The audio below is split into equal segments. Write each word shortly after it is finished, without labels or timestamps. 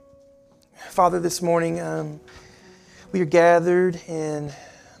Father, this morning we are gathered in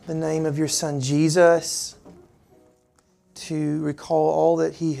the name of your Son Jesus to recall all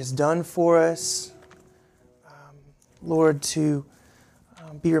that He has done for us. Lord, to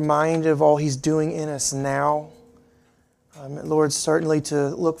be reminded of all He's doing in us now. Lord, certainly to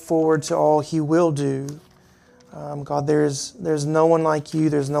look forward to all He will do. God, there's no one like you.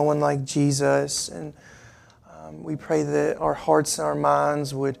 There's no one like Jesus. And we pray that our hearts and our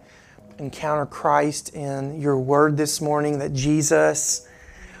minds would encounter Christ in your word this morning, that Jesus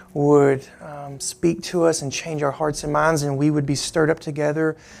would speak to us and change our hearts and minds, and we would be stirred up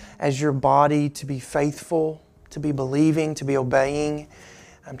together as your body to be faithful, to be believing, to be obeying,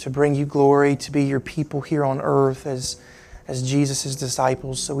 to bring you glory, to be your people here on earth as Jesus'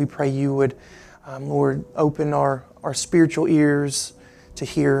 disciples. So we pray you would, Lord, open our spiritual ears to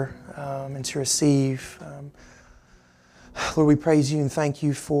hear and to receive. Lord, we praise you and thank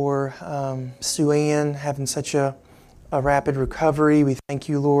you for Sue Ann having such a rapid recovery. We thank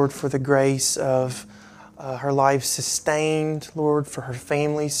you, Lord, for the grace of her life sustained, Lord, for her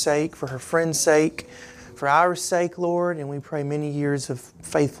family's sake, for her friends' sake, for our sake, Lord. And we pray many years of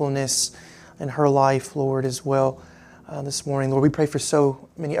faithfulness in her life, Lord, as well this morning. Lord, we pray for so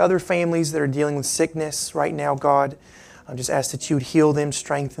many other families that are dealing with sickness right now, God. I just ask that you would heal them,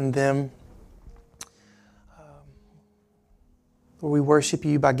 strengthen them. Lord, we worship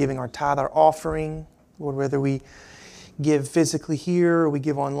you by giving our tithe, our offering. Lord, whether we give physically here or we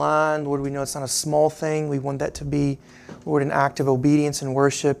give online, Lord, we know it's not a small thing. We want that to be, Lord, an act of obedience and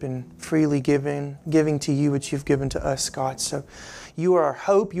worship and freely giving to you what you've given to us, God. So you are our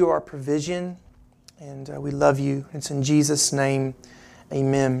hope, you are our provision, and we love you. It's in Jesus' name,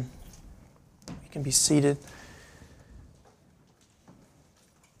 amen. You can be seated.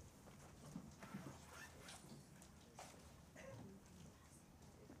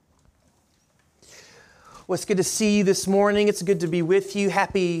 Well, it's good to see you this morning. It's good to be with you.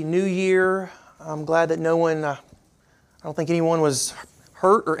 Happy New Year. I'm glad that I don't think anyone was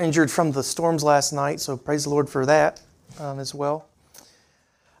hurt or injured from the storms last night, so praise the Lord for that as well.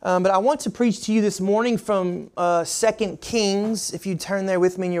 But I want to preach to you this morning from 2 Kings. If you turn there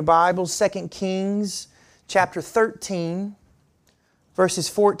with me in your Bible, 2 Kings chapter 13, verses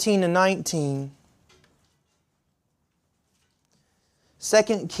 14 to 19.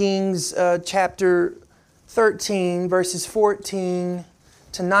 2 Kings chapter 13, verses 14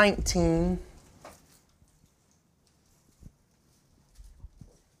 to 19.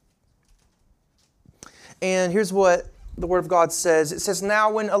 And here's what the Word of God says. It says, "Now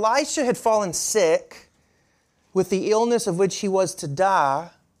when Elisha had fallen sick with the illness of which he was to die,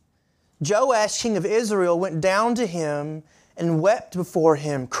 Joash, king of Israel, went down to him and wept before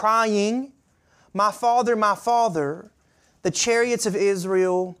him, crying, 'My father, the chariots of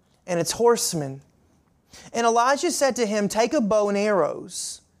Israel and its horsemen.' And Elijah said to him, 'Take a bow and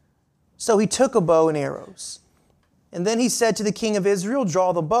arrows.' So he took a bow and arrows. And then he said to the king of Israel,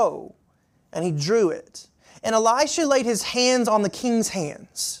 'Draw the bow.' And he drew it. And Elisha laid his hands on the king's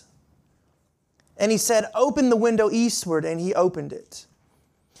hands. And he said, 'Open the window eastward.' And he opened it.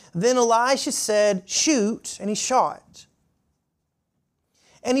 Then Elisha said, 'Shoot.' And he shot.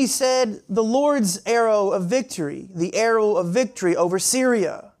 And he said, 'The Lord's arrow of victory, the arrow of victory over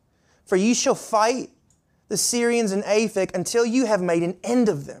Syria. For ye shall fight the Syrians in Aphek until you have made an end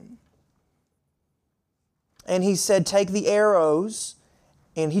of them.' And he said, 'Take the arrows.'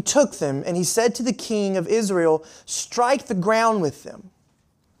 And he took them. And he said to the king of Israel, 'Strike the ground with them.'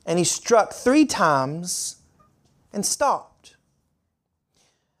 And he struck 3 times and stopped.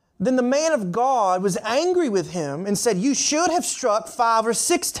 Then the man of God was angry with him and said, 'You should have struck 5 or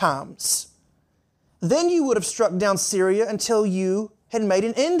 6 times. Then you would have struck down Syria until you had made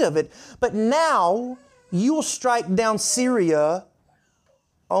an end of it. But now you will strike down Syria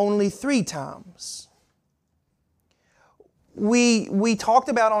only 3 times. We talked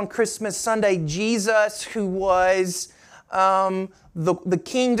about on Christmas Sunday Jesus, who was the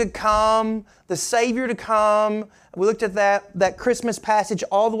King to come, the Savior to come. We looked at that Christmas passage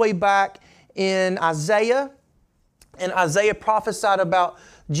all the way back in Isaiah. And Isaiah prophesied about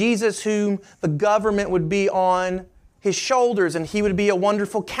Jesus, whom the government would be on His shoulders, and He would be a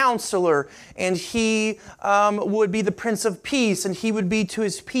wonderful counselor, and He would be the Prince of Peace, and He would be to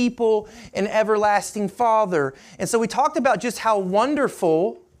His people an everlasting Father. And so we talked about just how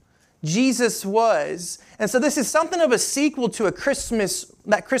wonderful Jesus was. And so this is something of a sequel to that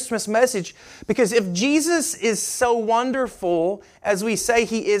Christmas message, because if Jesus is so wonderful as we say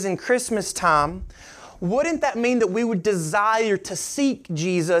He is in Christmas time, wouldn't that mean that we would desire to seek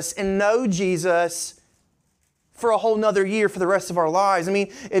Jesus and know Jesus for a whole nother year for the rest of our lives. I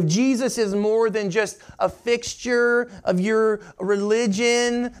mean, if Jesus is more than just a fixture of your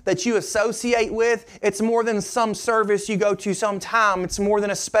religion that you associate with, it's more than some service you go to sometime. It's more than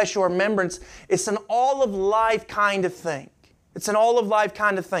a special remembrance. It's an all of life kind of thing. It's an all of life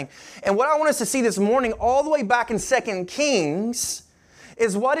kind of thing. And what I want us to see this morning, all the way back in 2 Kings,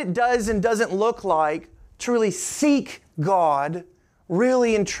 is what it does and doesn't look like to really seek God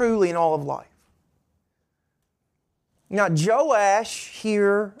really and truly in all of life. Now, Joash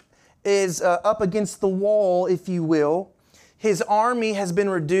here is up against the wall, if you will. His army has been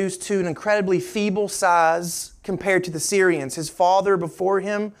reduced to an incredibly feeble size compared to the Syrians. His father before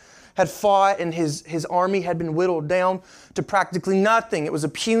him had fought, and his army had been whittled down to practically nothing. It was a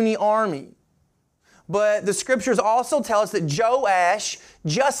puny army. But the scriptures also tell us that Joash,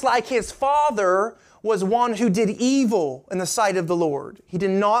 just like his father, was one who did evil in the sight of the Lord. He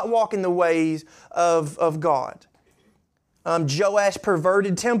did not walk in the ways of God. Joash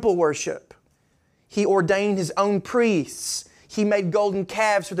perverted temple worship. He ordained his own priests. He made golden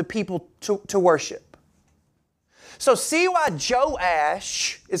calves for the people to worship. So see why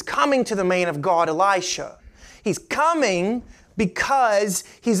Joash is coming to the man of God, Elisha. He's coming because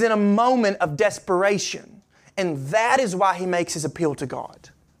he's in a moment of desperation. And that is why he makes his appeal to God.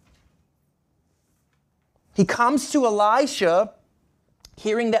 He comes to Elisha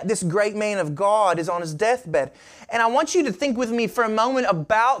hearing that this great man of God is on his deathbed. And I want you to think with me for a moment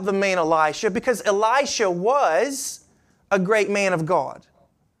about the man Elisha, because Elisha was a great man of God.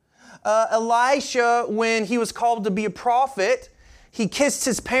 Elisha, when he was called to be a prophet, he kissed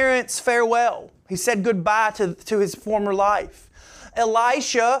his parents farewell. He said goodbye to his former life.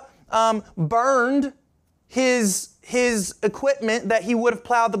 Elisha burned his equipment that he would have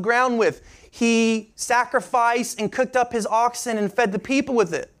plowed the ground with. He sacrificed and cooked up his oxen and fed the people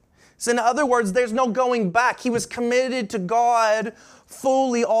with it. So in other words, there's no going back. He was committed to God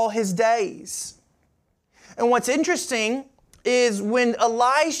fully all his days. And what's interesting is when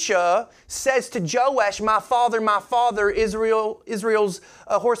Elisha says to Joash, my father, Israel's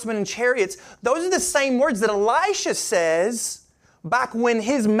horsemen and chariots, those are the same words that Elisha says back when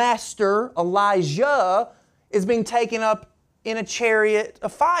his master, Elijah, is being taken up in a chariot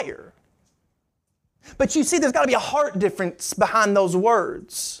of fire. But you see, there's got to be a heart difference behind those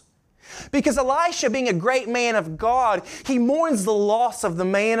words. Because Elisha, being a great man of God, he mourns the loss of the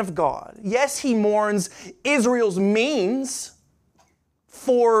man of God. Yes, he mourns Israel's means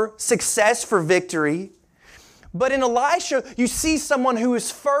for success, for victory. But in Elisha, you see someone who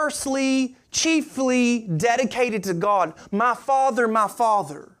is chiefly dedicated to God. My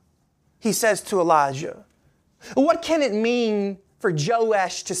father, he says to Elijah. What can it mean for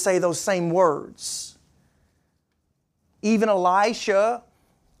Joash to say those same words? Even Elisha,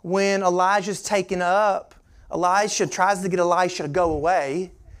 when Elijah's taken up, Elisha tries to get Elisha to go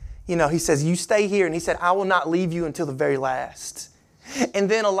away. You know, he says, you stay here. And he said, I will not leave you until the very last. And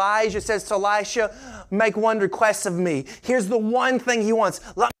then Elijah says to Elisha, make one request of me. Here's the one thing he wants.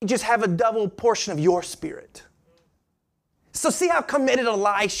 Let me just have a double portion of your spirit. So see how committed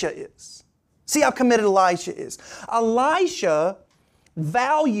Elisha is. See how committed Elisha is. Elisha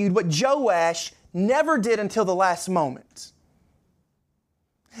valued what Joash never did until the last moment.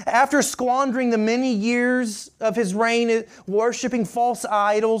 After squandering the many years of his reign worshiping false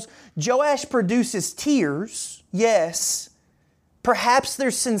idols, Joash produces tears, yes. Perhaps they're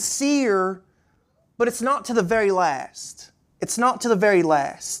sincere, but it's not to the very last. It's not to the very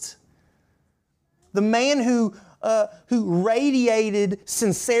last. The man who radiated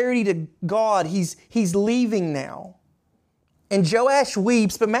sincerity to God, he's leaving now. And Joash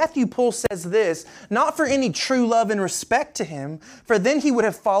weeps, but Matthew Poole says this, not for any true love and respect to him, for then he would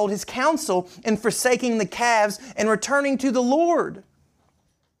have followed his counsel in forsaking the calves and returning to the Lord,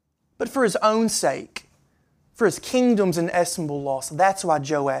 but for his own sake, for his kingdom's inestimable loss. That's why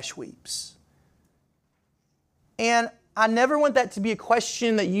Joash weeps. And I never want that to be a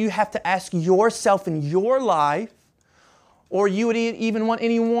question that you have to ask yourself in your life, or you would even want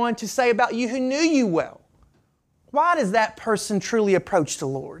anyone to say about you who knew you well. Why does that person truly approach the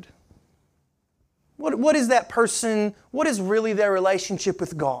Lord? What is that person, what is really their relationship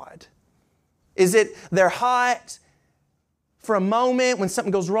with God? Is it they're hot for a moment when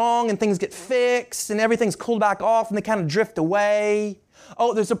something goes wrong and things get fixed and everything's cooled back off and they kind of drift away?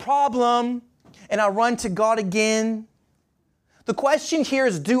 Oh, there's a problem and I run to God again. The question here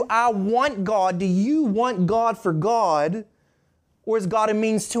is, do I want God? Do you want God for God? Or is God a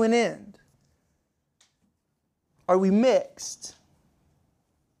means to an end? Are we mixed?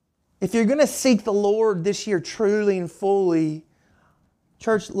 If you're going to seek the Lord this year truly and fully,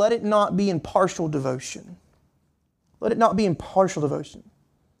 church, let it not be in partial devotion. Let it not be impartial devotion.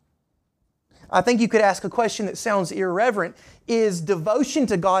 I think you could ask a question that sounds irreverent. Is devotion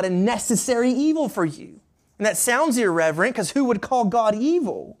to God a necessary evil for you? And that sounds irreverent because who would call God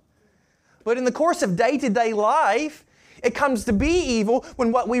evil? But in the course of day-to-day life, it comes to be evil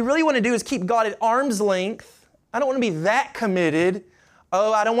when what we really want to do is keep God at arm's length. I don't want to be that committed.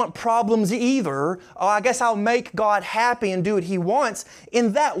 Oh, I don't want problems either. Oh, I guess I'll make God happy and do what He wants.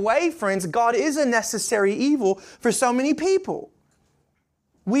 In that way, friends, God is a necessary evil for so many people.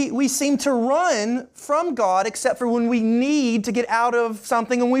 We seem to run from God except for when we need to get out of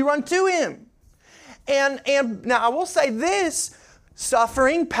something and we run to Him. And now I will say this,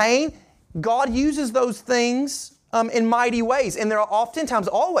 suffering, pain, God uses those things in mighty ways. And there are oftentimes,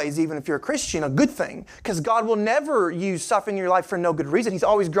 always, even if you're a Christian, a good thing. Because God will never use suffering in your life for no good reason. He's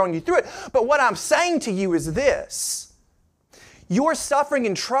always growing you through it. But what I'm saying to you is this. Your suffering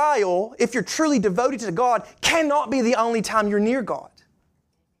and trial, if you're truly devoted to God, cannot be the only time you're near God.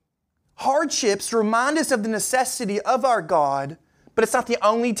 Hardships remind us of the necessity of our God, but it's not the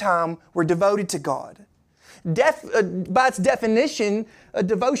only time we're devoted to God. By its definition,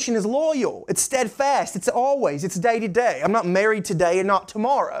 devotion is loyal. It's steadfast. It's always. It's day to day. I'm not married today and not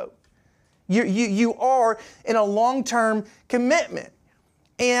tomorrow. You are in a long-term commitment.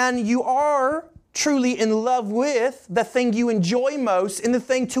 And you are truly in love with the thing you enjoy most and the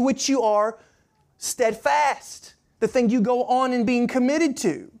thing to which you are steadfast. The thing you go on in being committed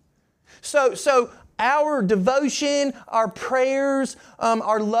to. So our devotion, our prayers,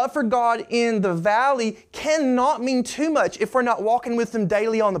 our love for God in the valley cannot mean too much if we're not walking with Him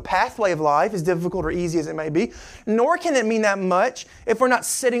daily on the pathway of life, as difficult or easy as it may be. Nor can it mean that much if we're not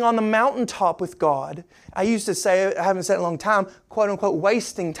sitting on the mountaintop with God. I used to say, I haven't said it in a long time, quote unquote,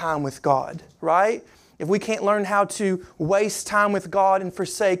 wasting time with God, right? If we can't learn how to waste time with God and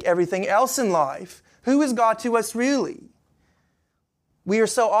forsake everything else in life, who is God to us really? We are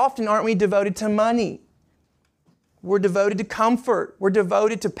so often, aren't we, devoted to money? We're devoted to comfort. We're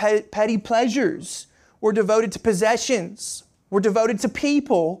devoted to petty pleasures. We're devoted to possessions. We're devoted to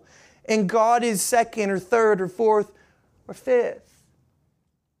people. And God is second or third or fourth or fifth.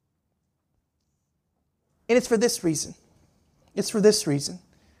 And it's for this reason. It's for this reason.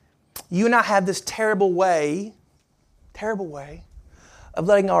 You and I have this terrible way of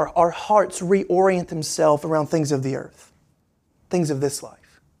letting our hearts reorient themselves around things of the earth. Things of this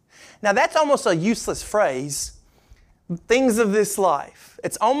life. Now that's almost a useless phrase, things of this life.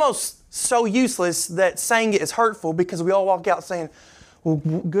 It's almost so useless that saying it is hurtful because we all walk out saying, well,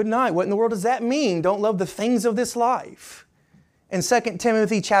 good night. What in the world does that mean? Don't love the things of this life. In 2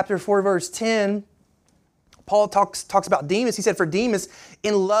 Timothy chapter 4, verse 10, Paul talks about Demas. He said, for Demas,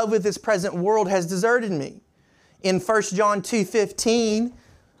 in love with this present world, has deserted me. In 1 John 2:15,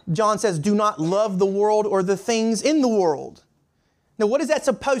 John says, do not love the world or the things in the world. Now, what is that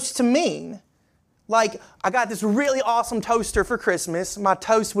supposed to mean? Like, I got this really awesome toaster for Christmas. My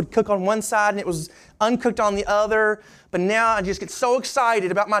toast would cook on one side and it was uncooked on the other. But now I just get so excited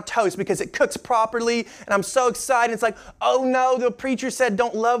about my toast because it cooks properly. And I'm so excited. It's like, oh no, the preacher said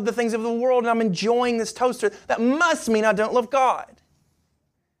don't love the things of the world and I'm enjoying this toaster. That must mean I don't love God.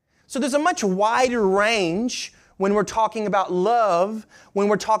 So there's a much wider range when we're talking about love, when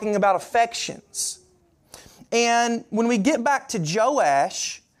we're talking about affections. And when we get back to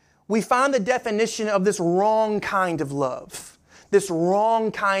Joash, we find the definition of this wrong kind of love, this wrong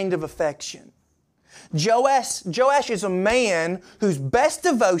kind of affection. Joash is a man whose best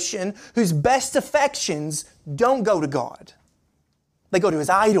devotion, whose best affections don't go to God. They go to his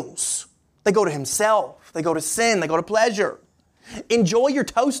idols. They go to himself. They go to sin. They go to pleasure. Enjoy your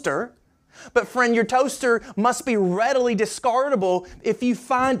toaster. But friend, your toaster must be readily discardable if you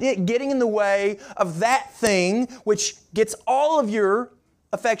find it getting in the way of that thing which gets all of your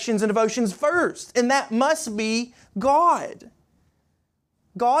affections and devotions first. And that must be God.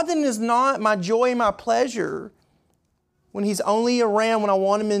 God then is not my joy and my pleasure when He's only around when I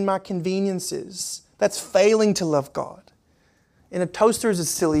want Him in my conveniences. That's failing to love God. And a toaster is a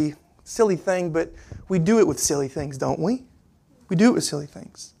silly thing, but we do it with silly things, don't we? We do it with silly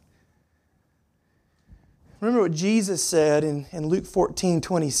things. Remember what Jesus said in Luke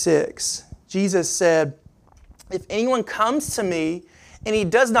 14:26. Jesus said, if anyone comes to me and he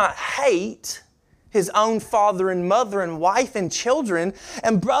does not hate his own father and mother and wife and children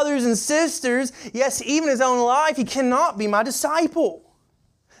and brothers and sisters, yes, even his own life, he cannot be my disciple.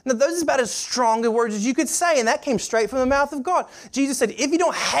 Now, those is about as strong a words as you could say, and that came straight from the mouth of God. Jesus said, if you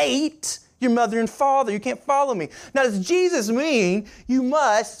don't hate your mother and father, you can't follow me. Now, does Jesus mean you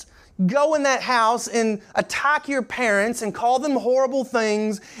must go in that house and attack your parents and call them horrible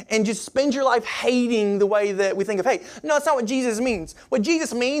things and just spend your life hating the way that we think of hate. No, that's not what Jesus means. What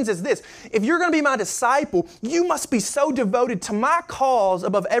Jesus means is this: if you're going to be my disciple, you must be so devoted to my cause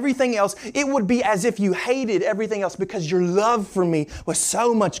above everything else, it would be as if you hated everything else because your love for me was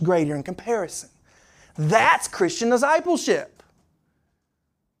so much greater in comparison. That's Christian discipleship.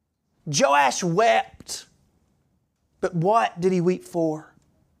 Joash wept. But what did he weep for?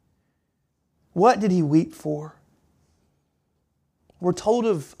 What did he weep for? We're told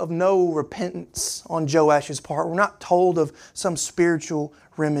of no repentance on Joash's part. We're not told of some spiritual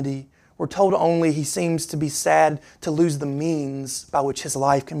remedy. We're told only he seems to be sad to lose the means by which his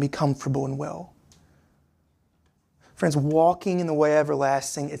life can be comfortable and well. Friends, walking in the way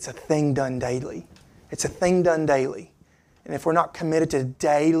everlasting, it's a thing done daily. It's a thing done daily. And if we're not committed to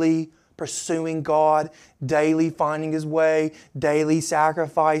daily pursuing God, daily finding His way, daily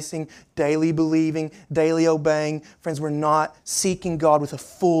sacrificing, daily believing, daily obeying, friends, we're not seeking God with a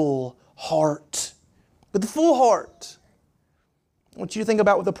full heart. With a full heart. I want you to think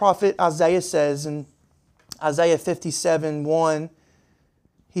about what the prophet Isaiah says in Isaiah 57:1.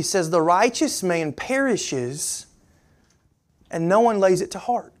 He says, "The righteous man perishes, and no one lays it to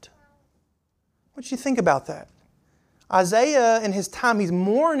heart." I want you to think about that. Isaiah, in his time, he's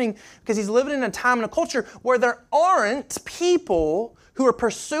mourning because he's living in a time and a culture where there aren't people who are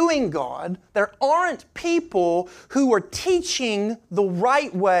pursuing God. There aren't people who are teaching the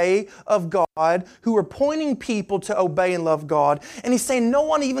right way of God, who are pointing people to obey and love God. And he's saying no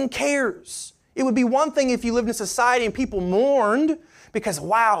one even cares. It would be one thing if you lived in a society and people mourned because,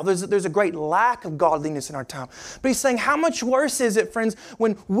 wow, there's a great lack of godliness in our time. But he's saying how much worse is it, friends,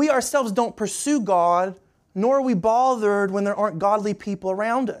 when we ourselves don't pursue God, nor are we bothered when there aren't godly people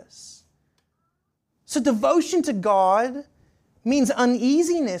around us. So devotion to God means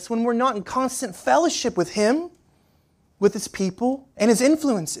uneasiness when we're not in constant fellowship with Him, with His people, and His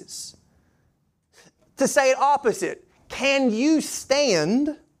influences. To say it opposite, can you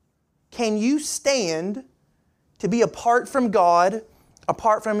stand to be apart from God,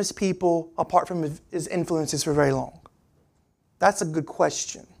 apart from His people, apart from His influences for very long? That's a good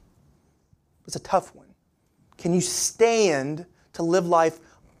question. It's a tough one. Can you stand to live life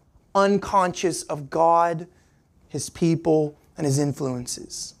unconscious of God, His people, and His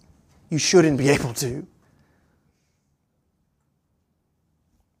influences? You shouldn't be able to.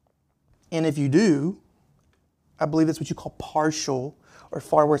 And if you do, I believe that's what you call partial, or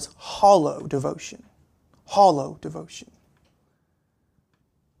far worse, hollow devotion. Hollow devotion.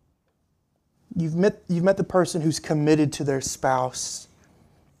 You've met the person who's committed to their spouse,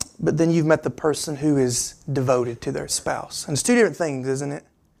 but then you've met the person who is devoted to their spouse. And it's two different things, isn't it?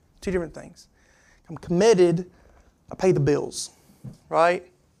 Two different things. I'm committed, I pay the bills, right?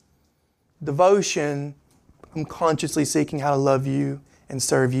 Devotion, I'm consciously seeking how to love you and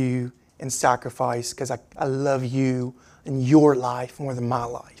serve you and sacrifice because I love you and your life more than my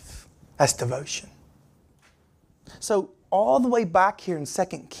life. That's devotion. So all the way back here in 2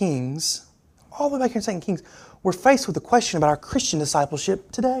 Kings, we're faced with a question about our Christian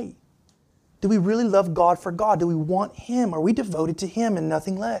discipleship today. Do we really love God for God? Do we want Him? Are we devoted to Him and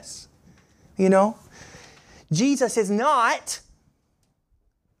nothing less? You know? Jesus is not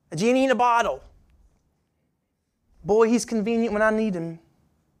a genie in a bottle. Boy, He's convenient when I need Him.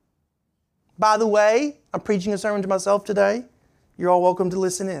 By the way, I'm preaching a sermon to myself today. You're all welcome to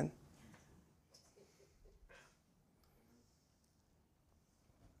listen in.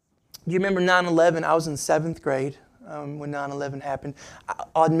 Do you remember 9/11? I was in 7th grade when 9/11 happened.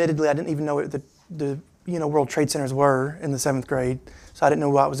 Admittedly, I didn't even know what the World Trade Centers were in the 7th grade, so I didn't know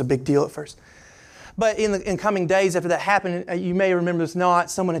why it was a big deal at first. But in coming days after that happened, you may remember this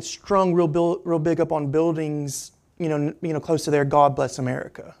not, someone had strung real big up on buildings, close to there, "God bless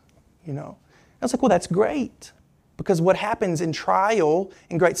America." I was like, well, that's great, because what happens in trial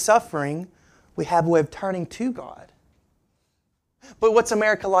and great suffering, we have a way of turning to God. But what's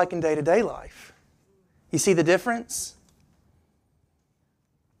America like in day-to-day life? You see the difference?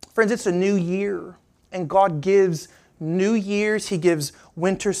 Friends, it's a new year, and God gives New Year's. He gives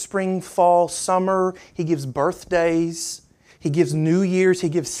winter, spring, fall, summer. He gives birthdays. He gives New Year's. He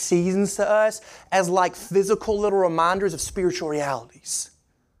gives seasons to us as like physical little reminders of spiritual realities.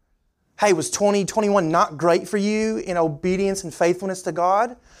 Hey, was 2021 not great for you in obedience and faithfulness to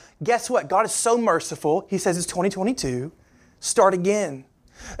God? Guess what? God is so merciful. He says it's 2022. Start again.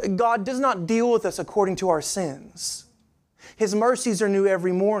 God does not deal with us according to our sins. His mercies are new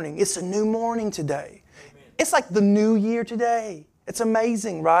every morning. It's a new morning today. Amen. It's like the new year today. It's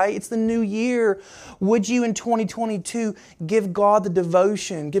amazing, right? It's the new year. Would you in 2022 give God the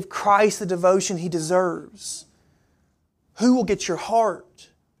devotion, give Christ the devotion He deserves? Who will get your heart?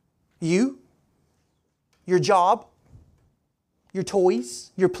 You? Your job? Your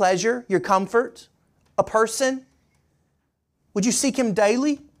toys? Your pleasure? Your comfort? A person? Would you seek Him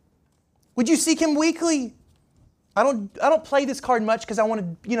daily? Would you seek Him weekly? I don't play this card much because I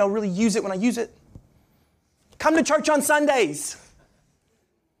want to, really use it when I use it. Come to church on Sundays.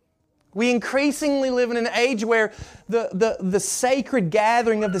 We increasingly live in an age where the sacred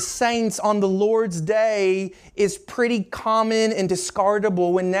gathering of the saints on the Lord's Day is pretty common and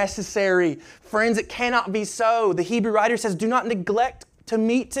discardable when necessary. Friends, it cannot be so. The Hebrew writer says, do not neglect to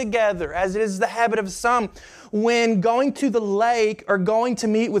meet together, as it is the habit of some. When going to the lake or going to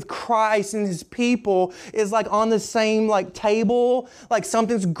meet with Christ and His people is like on the same table, like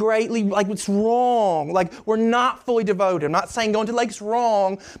something's greatly, it's wrong. Like we're not fully devoted. I'm not saying going to the lake's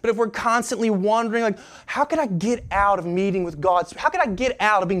wrong, but if we're constantly wondering, how could I get out of meeting with God? How could I get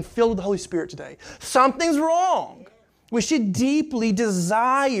out of being filled with the Holy Spirit today? Something's wrong. We should deeply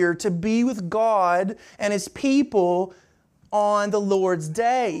desire to be with God and His people on the Lord's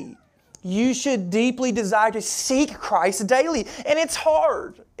Day. You should deeply desire to seek Christ daily. And it's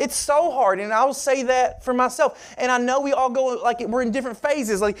hard. It's so hard. And I'll say that for myself. And I know we all go, we're in different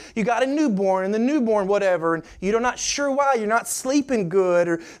phases. You got a newborn and the newborn whatever, and you're not sure why. You're not sleeping good,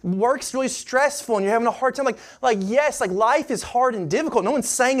 or work's really stressful and you're having a hard time. Yes, life is hard and difficult. No one's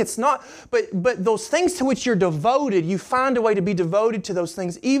saying it's not. But those things to which you're devoted, you find a way to be devoted to those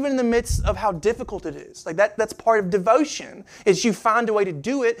things, even in the midst of how difficult it is. That's part of devotion, is you find a way to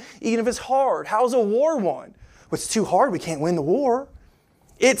do it, even if it's hard. How's a war won? Well, it's too hard. We can't win the war.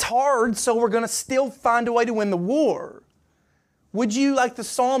 It's hard, so we're going to still find a way to win the war. Would you, like the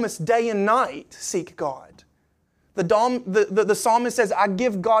psalmist, day and night seek God? The psalmist says, I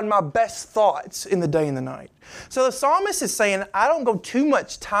give God my best thoughts in the day and the night. So the psalmist is saying, I don't go too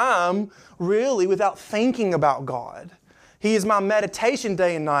much time, really, without thinking about God. He is my meditation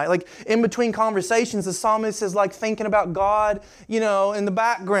day and night. In between conversations, the psalmist is thinking about God, in the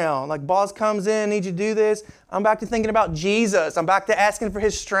background. Boss comes in, need you to do this. I'm back to thinking about Jesus. I'm back to asking for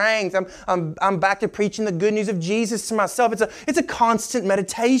His strength. I'm back to preaching the good news of Jesus to myself. It's a constant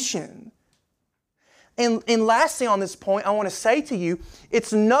meditation. And lastly on this point, I want to say to you,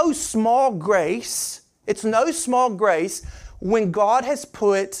 it's no small grace. It's no small grace when God has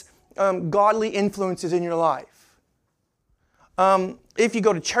put godly influences in your life. If you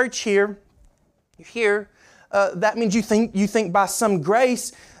go to church here, that means you think by some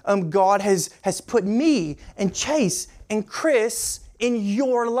grace, God has put me and Chase and Chris in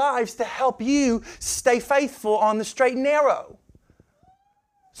your lives to help you stay faithful on the straight and narrow.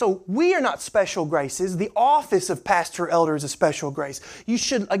 So we are not special graces. The office of pastor elder is a special grace. You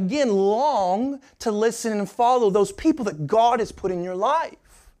should, again, long to listen and follow those people that God has put in your life.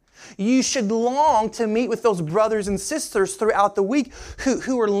 You should long to meet with those brothers and sisters throughout the week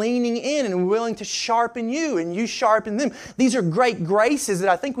who are leaning in and willing to sharpen you and you sharpen them. These are great graces that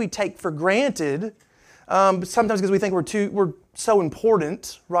I think we take for granted, sometimes because we think we're so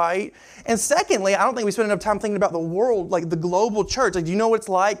important, right? And secondly, I don't think we spend enough time thinking about the world, the global church. Do you know what it's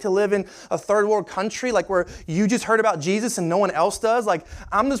like to live in a third world country, where you just heard about Jesus and no one else does?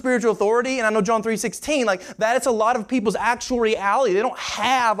 I'm the spiritual authority, and I know John 3:16. That is a lot of people's actual reality. They don't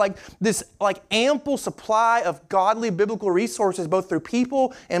have this ample supply of godly biblical resources, both through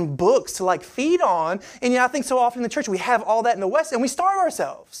people and books, to feed on. And I think so often in the church we have all that in the West, and we starve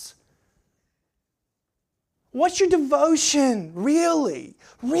ourselves. What's your devotion? Really?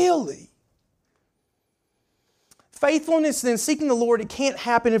 Really? Faithfulness and seeking the Lord, it can't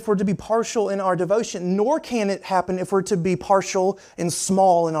happen if we're to be partial in our devotion, nor can it happen if we're to be partial and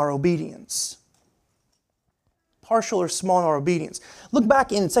small in our obedience. Partial or small in our obedience. Look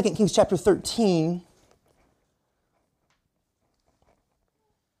back in 2 Kings chapter 13.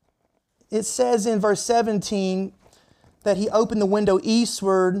 It says in verse 17 that he opened the window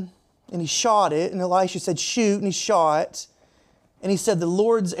eastward and he shot it, and Elisha said, shoot, and he shot. And he said, the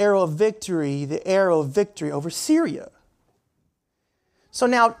Lord's arrow of victory, the arrow of victory over Syria. So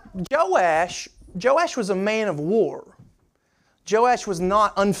now, Joash was a man of war. Joash was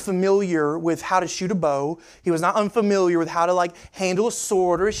not unfamiliar with how to shoot a bow. He was not unfamiliar with how to handle a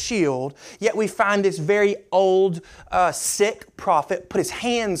sword or a shield. Yet we find this very old, sick prophet put his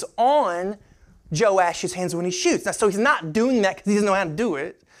hands on Joash's hands when he shoots. Now, so he's not doing that because he doesn't know how to do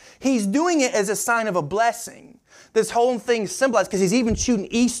it. He's doing it as a sign of a blessing. This whole thing symbolized, because he's even shooting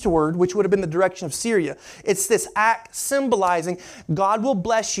eastward, which would have been the direction of Syria. It's this act symbolizing God will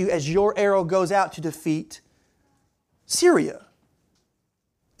bless you as your arrow goes out to defeat Syria.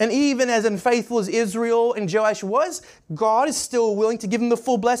 And even as unfaithful as Israel and Joash was, God is still willing to give him the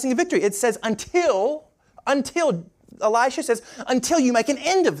full blessing of victory. It says until Elisha says, until you make an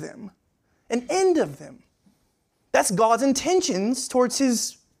end of them. An end of them. That's God's intentions towards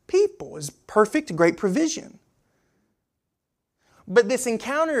His people, His perfect, great provision. But this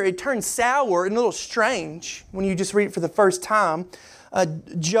encounter, it turns sour and a little strange when you just read it for the first time.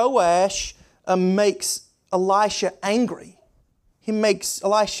 Joash makes Elisha angry. He makes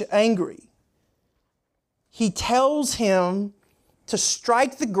Elisha angry. He tells him to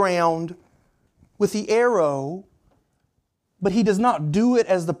strike the ground with the arrow, but he does not do it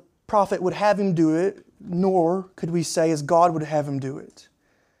as the prophet would have him do it, nor could we say as God would have him do it.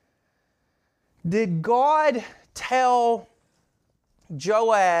 Did God tell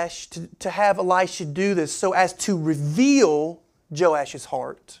Joash to have Elisha do this so as to reveal Joash's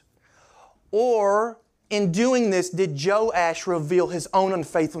heart? Or in doing this, did Joash reveal his own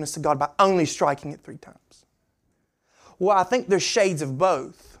unfaithfulness to God by only striking it 3 times? Well, I think there's shades of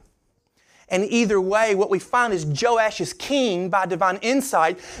both. And either way, what we find is Joash is king by divine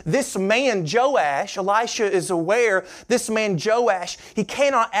insight. This man, Joash, Elisha is aware, this man, Joash, he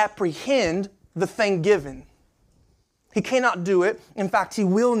cannot apprehend the thing given. He cannot do it. In fact, he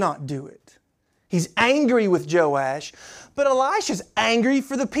will not do it. He's angry with Joash, but Elisha's angry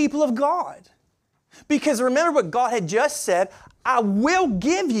for the people of God. Because remember what God had just said, I will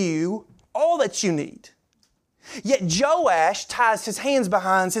give you all that you need. Yet Joash ties his hands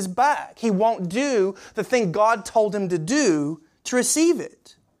behind his back. He won't do the thing God told him to do to receive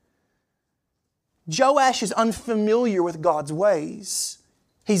it. Joash is unfamiliar with God's ways.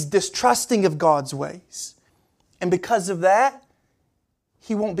 He's distrusting of God's ways. And because of that,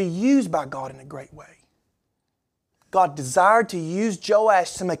 he won't be used by God in a great way. God desired to use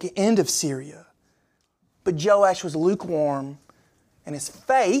Joash to make an end of Syria. But Joash was lukewarm, and his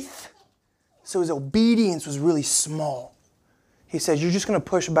faith, so his obedience was really small. He says, you're just going to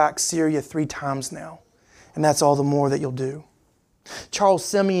push back Syria 3 times now, and that's all the more that you'll do. Charles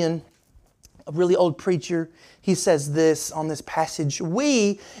Simeon, a really old preacher, he says this on this passage.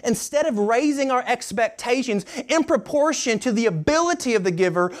 We, instead of raising our expectations in proportion to the ability of the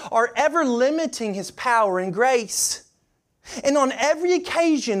giver, are ever limiting His power and grace. And on every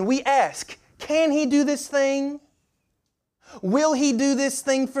occasion we ask, can He do this thing? Will He do this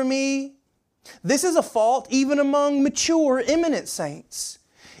thing for me? This is a fault even among mature, eminent saints.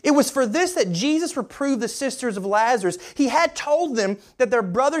 It was for this that Jesus reproved the sisters of Lazarus. He had told them that their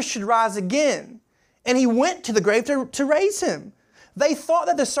brother should rise again. And He went to the grave to raise him. They thought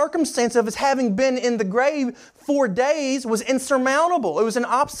that the circumstance of his having been in the grave 4 days was insurmountable. It was an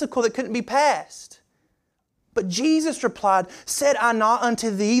obstacle that couldn't be passed. But Jesus replied, said I not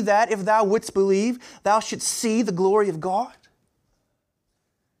unto thee that if thou wouldst believe, thou shouldst see the glory of God?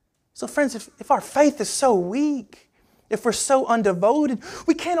 So friends, if our faith is so weak, if we're so undevoted,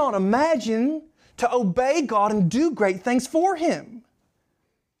 we cannot imagine to obey God and do great things for Him.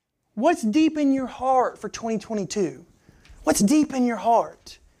 What's deep in your heart for 2022? What's deep in your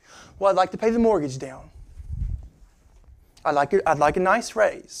heart? Well, I'd like to pay the mortgage down. I'd like a nice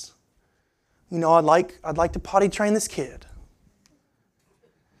raise. You know, I'd like to potty train this kid.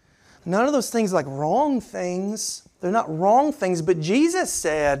 None of those things are like wrong things. They're not wrong things, but Jesus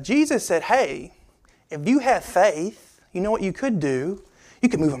said, hey, if you have faith, you know what you could do? You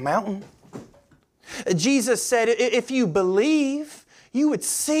could move a mountain. Jesus said, if you believe, you would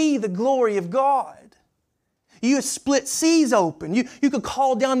see the glory of God. You would split seas open. You could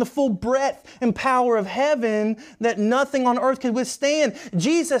call down the full breadth and power of heaven that nothing on earth could withstand.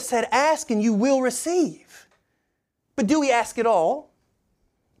 Jesus said, ask and you will receive. But do we ask at all?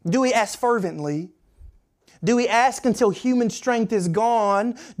 Do we ask fervently? Do we ask until human strength is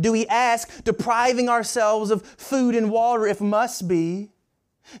gone? Do we ask depriving ourselves of food and water if must be?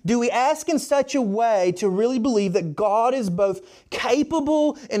 Do we ask in such a way to really believe that God is both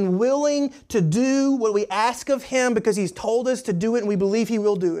capable and willing to do what we ask of Him because He's told us to do it and we believe He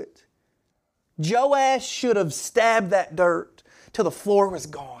will do it? Joash should have stabbed that dirt till the floor was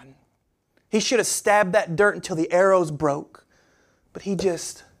gone. He should have stabbed that dirt until the arrows broke. But he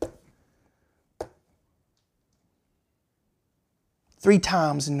just 3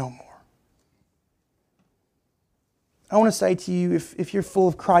 times and no more. I want to say to you, if you're full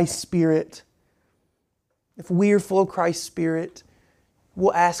of Christ's Spirit, if we're full of Christ's Spirit,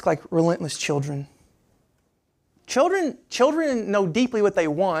 we'll ask like relentless children. Children know deeply what they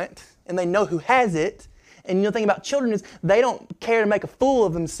want, and they know who has it. And the thing about children is they don't care to make a fool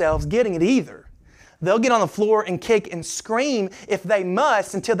of themselves getting it either. They'll get on the floor and kick and scream if they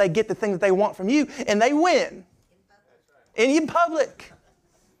must until they get the thing that they want from you, and they win. In public.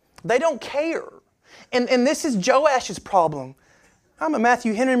 They don't care. And this is Joash's problem.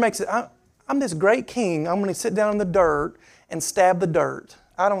 Matthew Henry makes it, I'm this great king. I'm going to sit down in the dirt and stab the dirt.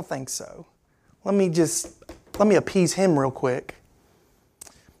 I don't think so. Let me appease him real quick.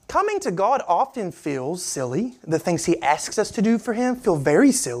 Coming to God often feels silly. The things He asks us to do for Him feel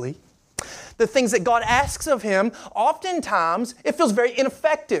very silly. The things that God asks of Him, oftentimes, it feels very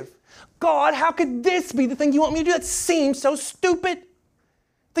ineffective. God, how could this be the thing You want me to do? That seems so stupid.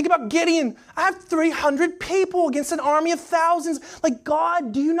 Think about Gideon. I have 300 people against an army of thousands. Like,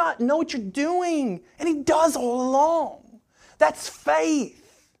 God, do You not know what You're doing? And He does all along. That's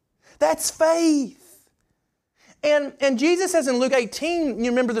faith. That's faith. And Jesus says in Luke 18, you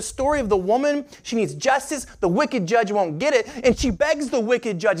remember the story of the woman? She needs justice. The wicked judge won't get it. And she begs the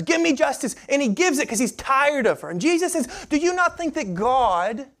wicked judge, give me justice. And he gives it because he's tired of her. And Jesus says, do you not think that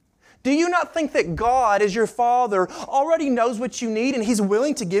God, as your Father, already knows what you need and He's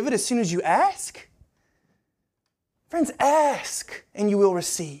willing to give it as soon as you ask? Friends, ask and you will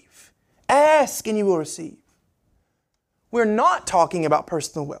receive. Ask and you will receive. We're not talking about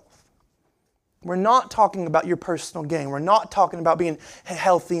personal wealth. We're not talking about your personal gain. We're not talking about being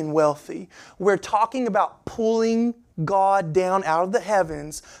healthy and wealthy. We're talking about pulling God down out of the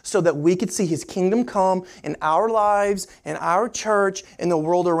heavens so that we could see His kingdom come in our lives, in our church, in the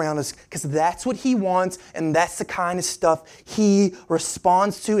world around us. Because that's what He wants, and that's the kind of stuff He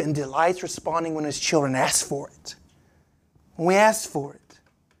responds to and delights responding when His children ask for it. When we ask for it.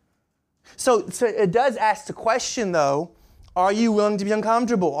 So it does ask the question, though, are you willing to be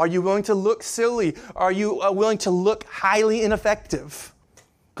uncomfortable? Are you willing to look silly? Are you willing to look highly ineffective?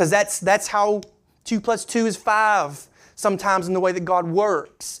 Because that's how 2 + 2 is 5 sometimes in the way that God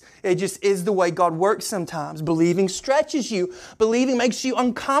works. It just is the way God works sometimes. Believing stretches you. Believing makes you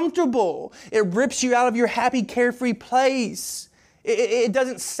uncomfortable. It rips you out of your happy, carefree place. It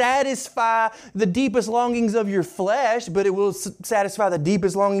doesn't satisfy the deepest longings of your flesh, but it will satisfy the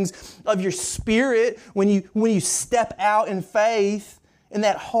deepest longings of your spirit when you step out in faith in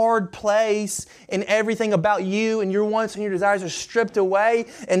that hard place and everything about you and your wants and your desires are stripped away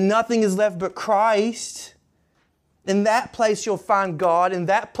and nothing is left but Christ. In that place you'll find God. In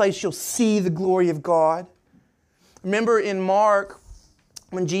that place you'll see the glory of God. Remember in Mark,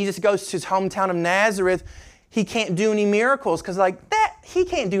 when Jesus goes to His hometown of Nazareth, He can't do any miracles because He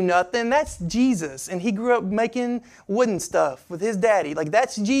can't do nothing. That's Jesus. And He grew up making wooden stuff with His daddy.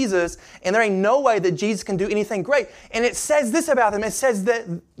 That's Jesus. And there ain't no way that Jesus can do anything great. And it says this about Him. It says that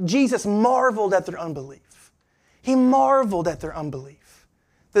Jesus marveled at their unbelief. He marveled at their unbelief.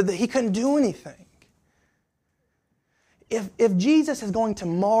 That He couldn't do anything. If Jesus is going to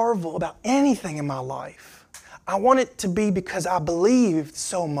marvel about anything in my life, I want it to be because I believed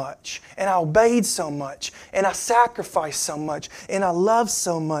so much, and I obeyed so much, and I sacrificed so much, and I loved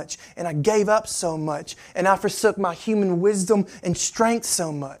so much, and I gave up so much, and I forsook my human wisdom and strength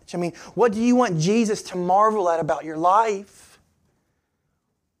so much. What do you want Jesus to marvel at about your life?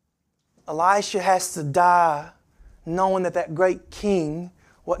 Elisha has to die knowing that great king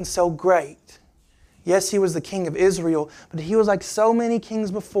wasn't so great. Yes, he was the king of Israel, but he was like so many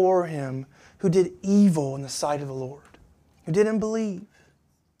kings before him who did evil in the sight of the Lord, who didn't believe.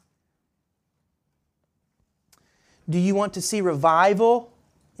 Do you want to see revival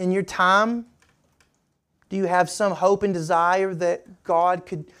in your time? Do you have some hope and desire that God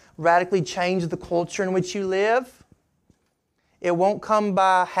could radically change the culture in which you live? It won't come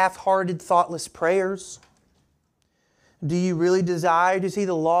by half-hearted, thoughtless prayers. Do you really desire to see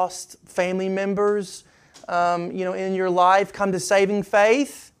the lost family members, in your life come to saving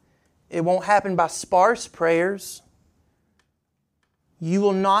faith? It won't happen by sparse prayers. You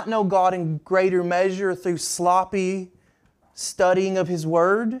will not know God in greater measure through sloppy studying of His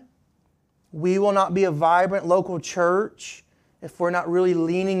Word. We will not be a vibrant local church if we're not really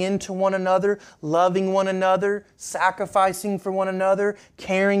leaning into one another, loving one another, sacrificing for one another,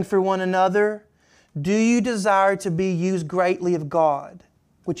 caring for one another. Do you desire to be used greatly of God?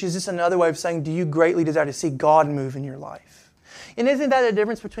 Which is just another way of saying, do you greatly desire to see God move in your life? And isn't that a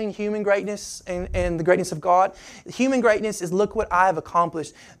difference between human greatness and the greatness of God? Human greatness is, look what I have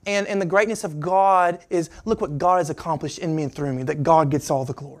accomplished. And the greatness of God is, look what God has accomplished in me and through me, that God gets all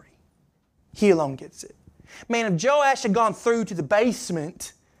the glory. He alone gets it. Man, if Joash had gone through to the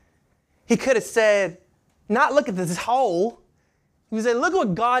basement, he could have said, not look at this hole. He would say, look at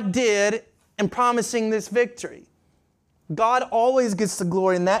what God did in promising this victory. God always gets the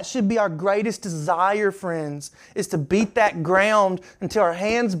glory, and that should be our greatest desire, friends, is to beat that ground until our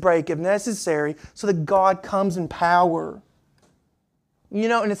hands break if necessary, so that God comes in power.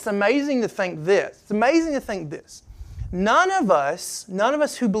 And it's amazing to think this. None of us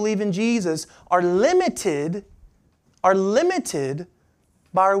who believe in Jesus are limited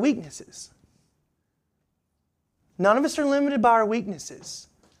by our weaknesses. None of us are limited by our weaknesses.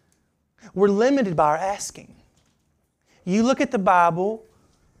 We're limited by our asking. You look at the Bible,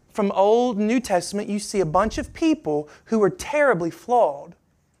 from Old and New Testament, you see a bunch of people who are terribly flawed.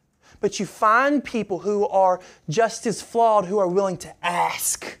 But you find people who are just as flawed, who are willing to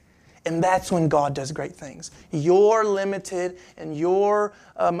ask. And that's when God does great things. You're limited in your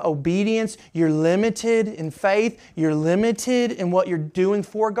obedience. You're limited in faith. You're limited in what you're doing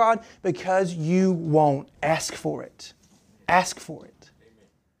for God because you won't ask for it. Ask for it.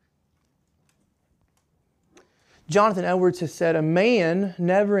 Jonathan Edwards has said, a man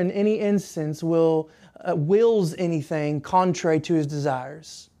never in any instance wills anything contrary to his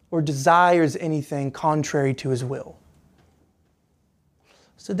desires or desires anything contrary to his will.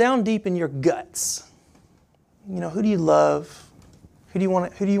 So down deep in your guts, who do you love? Who do you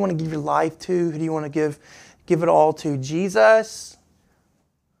want to give your life to? Who do you want to give it all to? Jesus?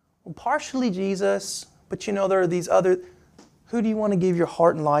 Well, partially Jesus, but there are these other. Who do you want to give your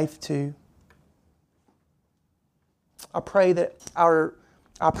heart and life to? I pray that our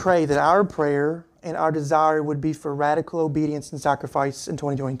prayer and our desire would be for radical obedience and sacrifice in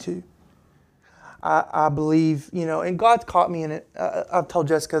 2022. I believe, and God's caught me in it. I've told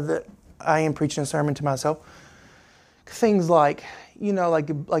Jessica that I am preaching a sermon to myself. Things like,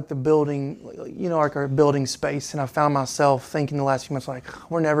 like the building, like our building space. And I found myself thinking the last few months, like,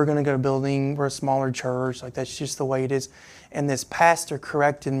 we're never going to go to a building. We're a smaller church. Like, that's just the way it is. And this pastor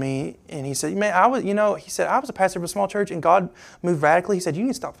corrected me. And he said, man, I was a pastor of a small church and God moved radically. He said, you need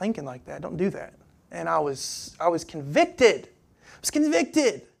to stop thinking like that. Don't do that. And I was convicted. I was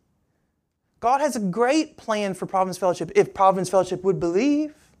convicted. God has a great plan for Providence Fellowship if Providence Fellowship would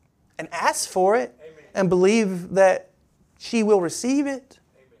believe and ask for it. Amen. And believe that she will receive it.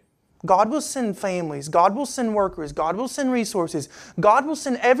 Amen. God will send families. God will send workers. God will send resources. God will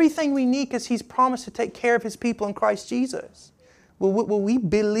send everything we need because He's promised to take care of His people in Christ Jesus. Will we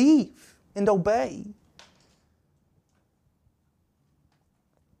believe and obey?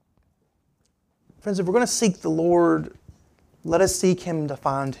 Friends, if we're going to seek the Lord, let us seek Him to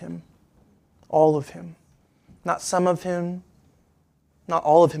find Him. All of Him. Not some of Him, not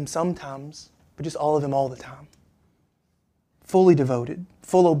all of Him sometimes, but just all of Him all the time. Fully devoted,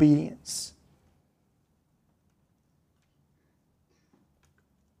 full obedience.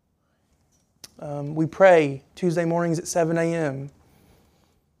 We pray Tuesday mornings at 7 a.m.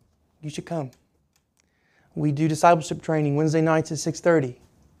 You should come. We do discipleship training Wednesday nights at 6:30.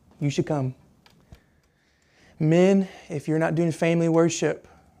 You should come. Men, if you're not doing family worship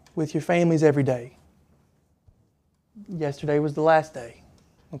with your families every day. Yesterday was the last day.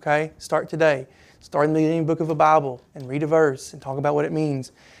 Okay? Start today. Start in the beginning book of a Bible and read a verse and talk about what it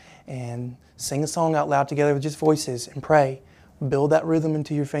means. And sing a song out loud together with just voices and pray. Build that rhythm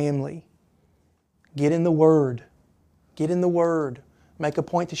into your family. Get in the Word. Get in the Word. Make a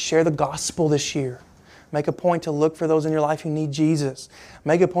point to share the gospel this year. Make a point to look for those in your life who need Jesus.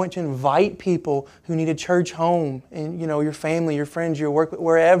 Make a point to invite people who need a church home, and your family, your friends, your work,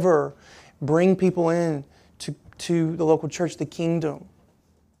 wherever. Bring people in to the local church, the kingdom.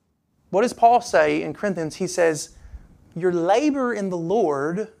 What does Paul say in Corinthians? He says, your labor in the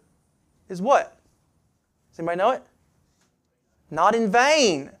Lord is what? Does anybody know it? Not in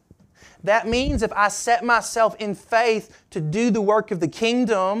vain. That means if I set myself in faith to do the work of the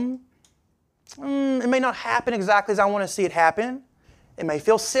kingdom, it may not happen exactly as I want to see it happen. It may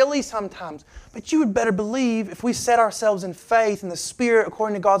feel silly sometimes, but you would better believe if we set ourselves in faith in the Spirit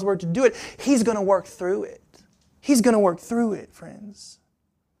according to God's Word to do it, He's going to work through it. He's going to work through it, friends.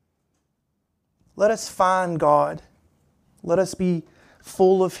 Let us find God. Let us be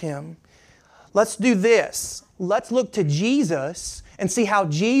full of Him. Let's do this. Let's look to Jesus and see how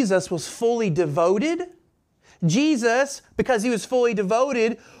Jesus was fully devoted. Jesus, because He was fully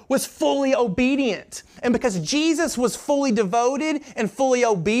devoted, was fully obedient. And because Jesus was fully devoted and fully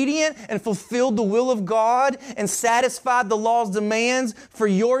obedient and fulfilled the will of God and satisfied the law's demands for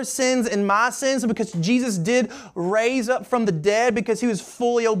your sins and my sins, and because Jesus did raise up from the dead because He was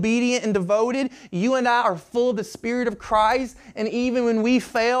fully obedient and devoted, you and I are full of the Spirit of Christ. And even when we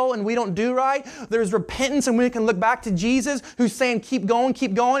fail and we don't do right, there's repentance and we can look back to Jesus who's saying, keep going,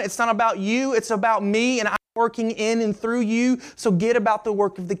 keep going. It's not about you, it's about me, and I'm working in and through you. So get about the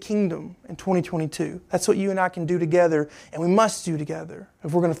work of the kingdom in 2022. That's what you and I can do together, and we must do together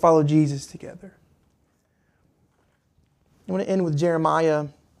if we're going to follow Jesus together. I want to end with Jeremiah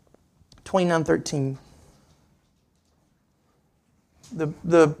 29:13.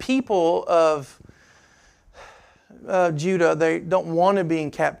 The people of Judah, they don't want to be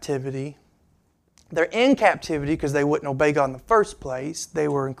in captivity. They're in captivity because they wouldn't obey God in the first place. They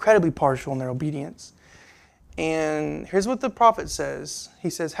were incredibly partial in their obedience. And here's what the prophet says. He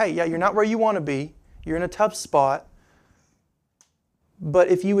says, hey, yeah, you're not where you want to be. You're in a tough spot. But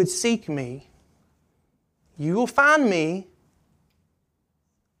if you would seek me, you will find me,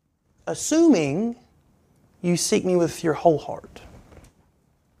 assuming you seek me with your whole heart.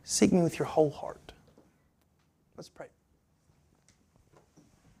 Seek me with your whole heart. Let's pray.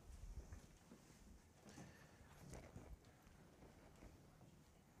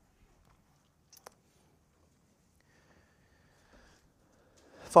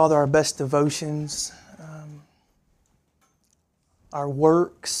 Father, our best devotions, our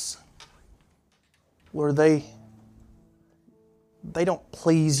works, Lord, they don't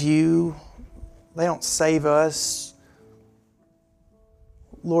please you. They don't save us.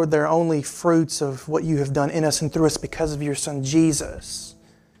 Lord, they're only fruits of what you have done in us and through us because of your Son, Jesus.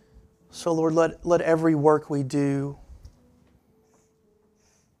 So, Lord, let every work we do,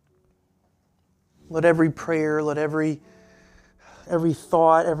 let every prayer, let every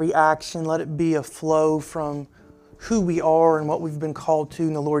thought, every action, let it be a flow from who we are and what we've been called to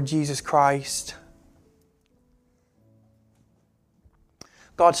in the Lord Jesus Christ.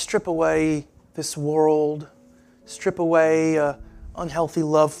 God, strip away this world, strip away unhealthy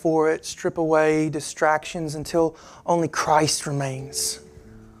love for it, strip away distractions until only Christ remains.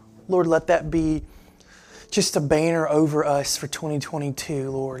 Lord, let that be just a banner over us for 2022,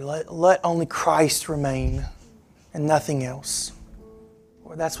 Lord. Let only Christ remain and nothing else.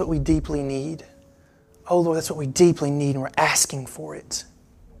 Lord, that's what we deeply need. Oh, Lord, that's what we deeply need, and we're asking for it.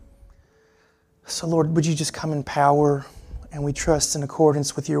 So, Lord, would you just come in power, and we trust in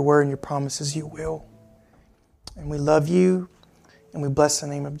accordance with your word and your promises you will. And we love you, and we bless the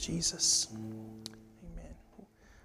name of Jesus.